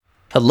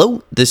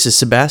Hello, this is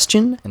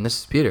Sebastian, And this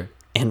is Peter.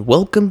 and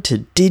welcome to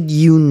Did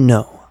You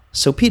Know?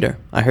 So, Peter,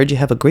 I heard you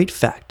have a great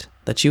fact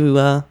that you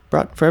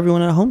brought for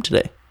everyone at home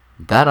today.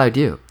 That I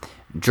do.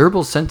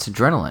 Gerbils sense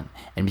adrenaline,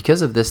 and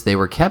because of this, they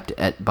were kept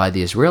by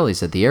the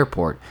Israelis at the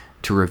airport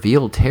to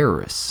reveal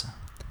terrorists.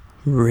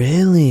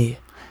 Really?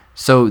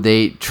 So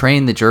they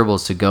trained the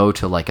gerbils to go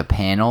to like a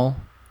panel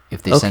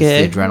if they sense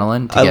the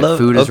adrenaline to get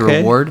food as a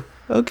reward.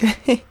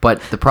 Okay.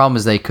 But the problem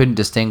is they couldn't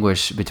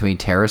distinguish between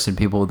terrorists and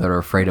people that are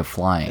afraid of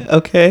flying.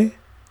 Okay.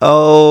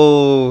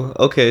 Oh,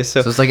 okay.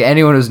 So it's like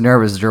anyone who's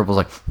nervous, the gerbil's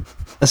like,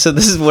 So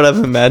this is what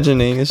I'm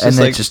imagining. It's and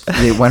just then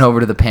like, they went over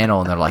to the panel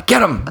and they're like,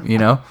 get him, you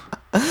know?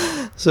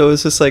 so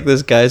it's just like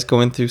this guy's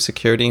going through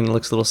security and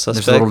looks a little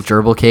suspect. There's a little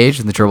gerbil cage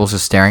and the gerbil's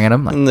just staring at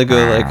him. Like, And they go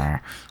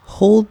like,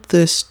 hold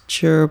this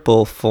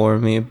gerbil for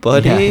me,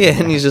 buddy. Yeah.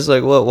 And he's just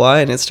like, what,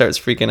 why? And it starts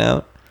freaking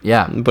out.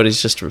 yeah. But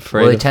he's just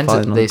afraid Well, of flying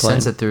on they the plane.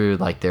 sense it through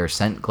like their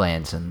scent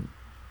glands, and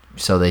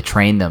so they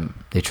train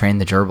them. They train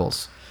the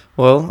gerbils.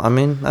 Well, I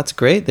mean, that's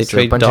great. They So a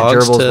trade bunch of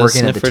dogs gerbils to working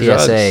sniff at the for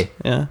drugs. TSA.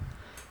 Yeah.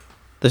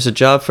 There's a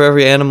job for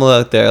every animal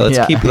out there. Let's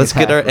get our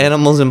exactly.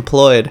 animals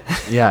employed.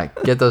 Yeah,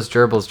 get those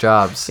gerbils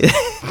jobs.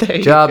 There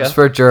you Jobs go.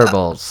 for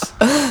gerbils.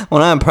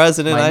 When I'm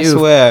president, My I new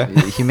swear.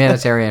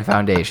 Humanitarian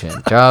Foundation.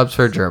 Jobs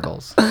for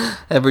gerbils.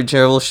 Every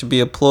gerbil should be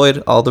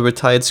employed. All the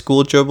retired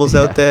school gerbils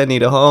out there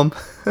need a home.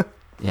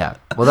 Yeah.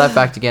 Well, that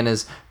fact again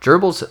is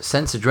gerbils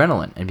sense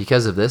adrenaline, and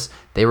because of this,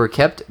 they were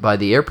kept by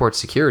the airport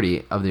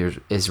security of the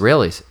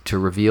Israelis to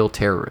reveal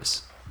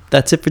terrorists.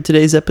 That's it for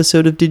today's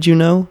episode of Did You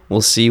Know?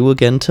 We'll see you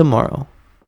again tomorrow.